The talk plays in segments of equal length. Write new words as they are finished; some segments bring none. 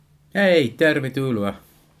Hey, tervetuloa.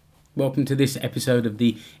 Welcome to this episode of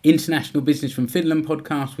the International Business from Finland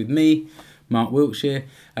podcast with me, Mark Wiltshire,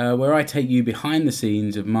 where I take you behind the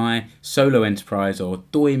scenes of my solo enterprise, or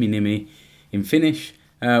toiminimi in Finnish,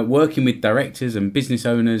 working with directors and business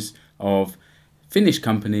owners of Finnish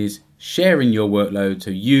companies, sharing your workload so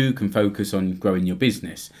you can focus on growing your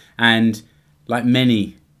business. And like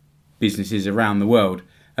many businesses around the world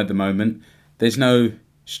at the moment, there's no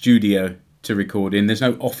studio to record in, there's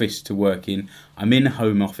no office to work in. I'm in a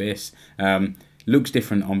home office, looks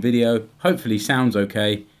different on video, hopefully sounds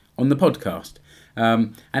okay on the podcast.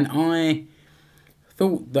 And I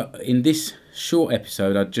thought that in this short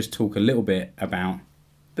episode I'd just talk a little bit about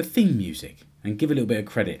the theme music and give a little bit of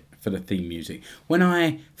credit for the theme music. When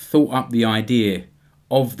I thought up the idea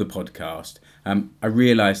of the podcast, I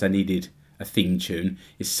realised I needed a theme tune.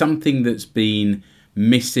 It's something that's been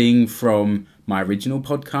missing from my original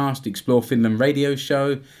podcast, Explore Finland radio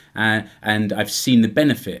show, and I've seen the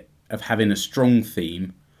benefit of having a strong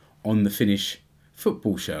theme on the Finnish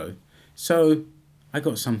football show. So I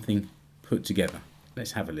got something put together.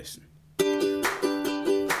 Let's have a listen.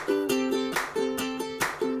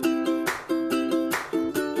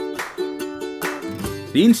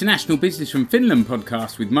 The International Business from Finland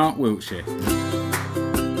podcast with Mark Wiltshire.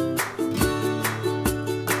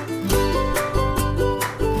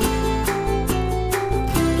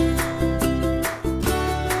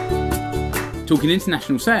 Talking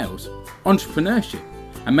international sales, entrepreneurship,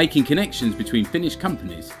 and making connections between Finnish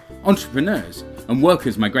companies, entrepreneurs, and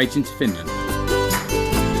workers migrating to Finland.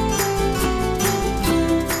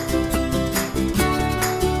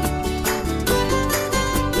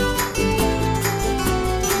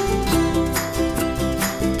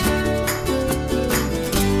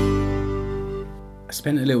 I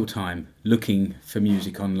spent a little time looking for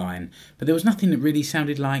music online, but there was nothing that really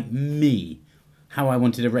sounded like me. How I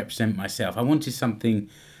wanted to represent myself. I wanted something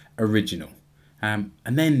original. And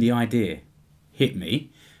then the idea hit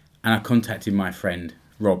me, and I contacted my friend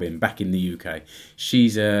Robin back in the UK.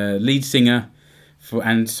 She's a lead singer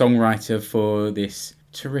and songwriter for this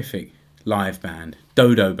terrific live band,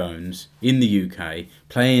 Dodo Bones, in the UK,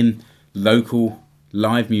 playing local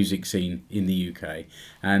live music scene in the UK.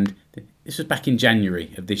 And this was back in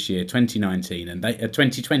January of this year, 2019, and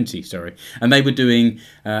 2020, sorry. And they were doing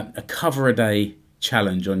a cover a day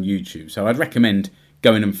challenge on YouTube, so I'd recommend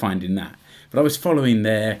going and finding that. But I was following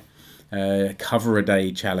their cover a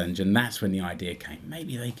day challenge, and that's when the idea came.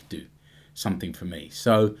 Maybe they could do something for me.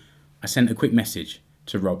 So I sent a quick message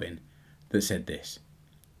to Robin that said this: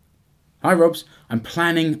 "Hi Robs, I'm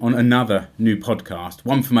planning on another new podcast,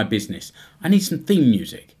 one for my business. I need some theme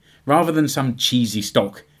music. Rather than some cheesy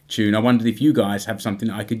stock tune, I wondered if you guys have something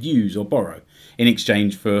that I could use or borrow in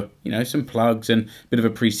exchange for, some plugs and a bit of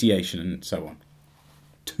appreciation and so on."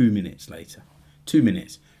 2 minutes later,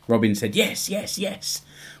 Robin said, yes.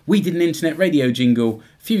 We did an internet radio jingle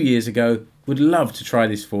a few years ago. Would love to try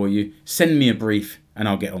this for you. Send me a brief and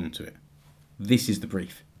I'll get on to it. This is the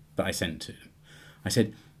brief that I sent to them. I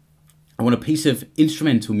said, I want a piece of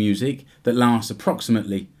instrumental music that lasts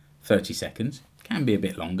approximately 30 seconds. Can be a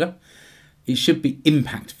bit longer. It should be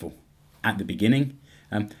impactful at the beginning,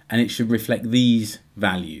 and it should reflect these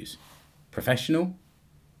values: professional,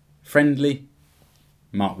 friendly,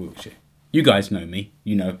 Mark Wiltshire. You guys know me.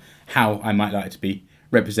 You know how I might like to be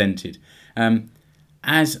represented.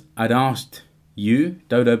 As I'd asked you,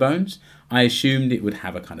 Dodo Bones, I assumed it would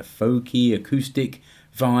have a kind of folky, acoustic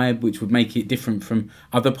vibe, which would make it different from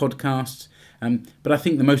other podcasts. But I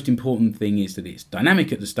think the most important thing is that it's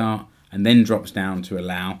dynamic at the start and then drops down to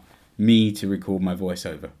allow me to record my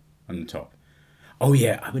voiceover on the top. Oh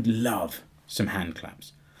yeah, I would love some hand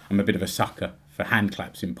claps. I'm a bit of a sucker for hand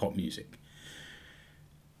claps in pop music.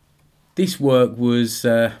 This work was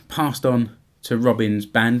passed on to Robin's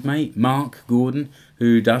bandmate, Mark Gordon,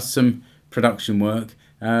 who does some production work.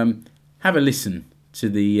 Have a listen to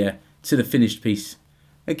the finished piece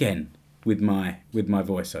again with my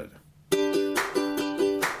voiceover.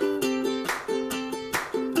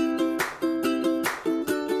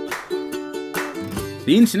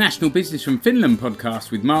 The International Business from Finland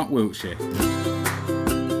podcast with Mark Wiltshire.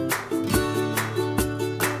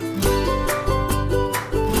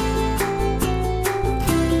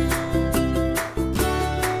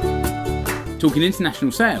 Talking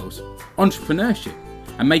international sales, entrepreneurship,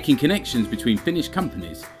 and making connections between Finnish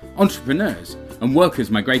companies, entrepreneurs, and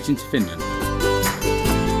workers migrating to Finland.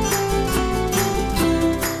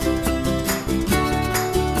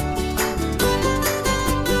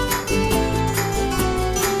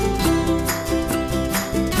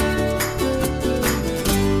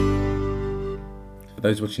 For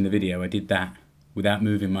those watching the video, I did that without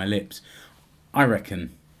moving my lips. I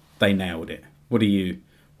reckon they nailed it. What do you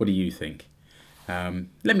think?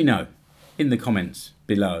 Let me know in the comments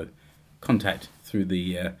below. Contact through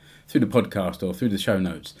the podcast or through the show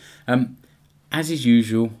notes. As is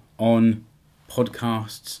usual on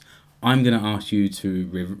podcasts, I'm going to ask you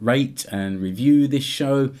to rate and review this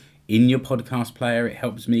show in your podcast player. It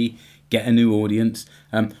helps me get a new audience.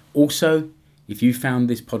 Also, if you found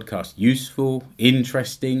this podcast useful,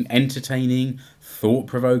 interesting, entertaining,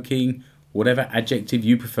 thought-provoking, whatever adjective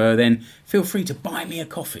you prefer, then feel free to buy me a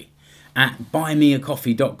coffee at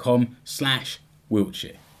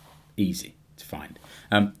buymeacoffee.com/Wiltshire. Easy to find.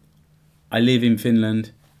 I live in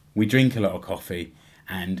Finland. We drink a lot of coffee,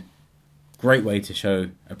 and great way to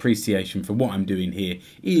show appreciation for what I'm doing here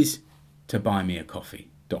is to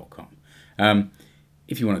buymeacoffee.com.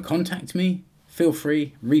 If you want to contact me, feel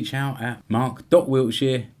free, reach out at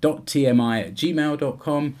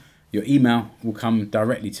mark.wiltshire.tmi@gmail.com. Your email will come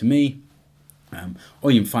directly to me.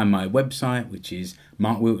 Or you can find my website, which is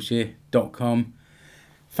markwiltshire.com.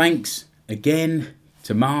 Thanks again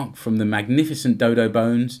to Mark from the magnificent Dodo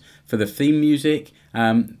Bones for the theme music.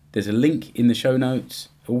 There's a link in the show notes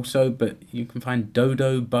also, but you can find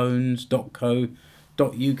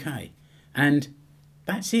dodobones.co.uk. And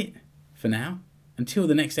that's it for now. Until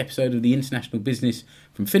the next episode of the International Business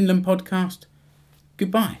from Finland podcast,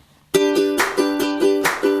 goodbye.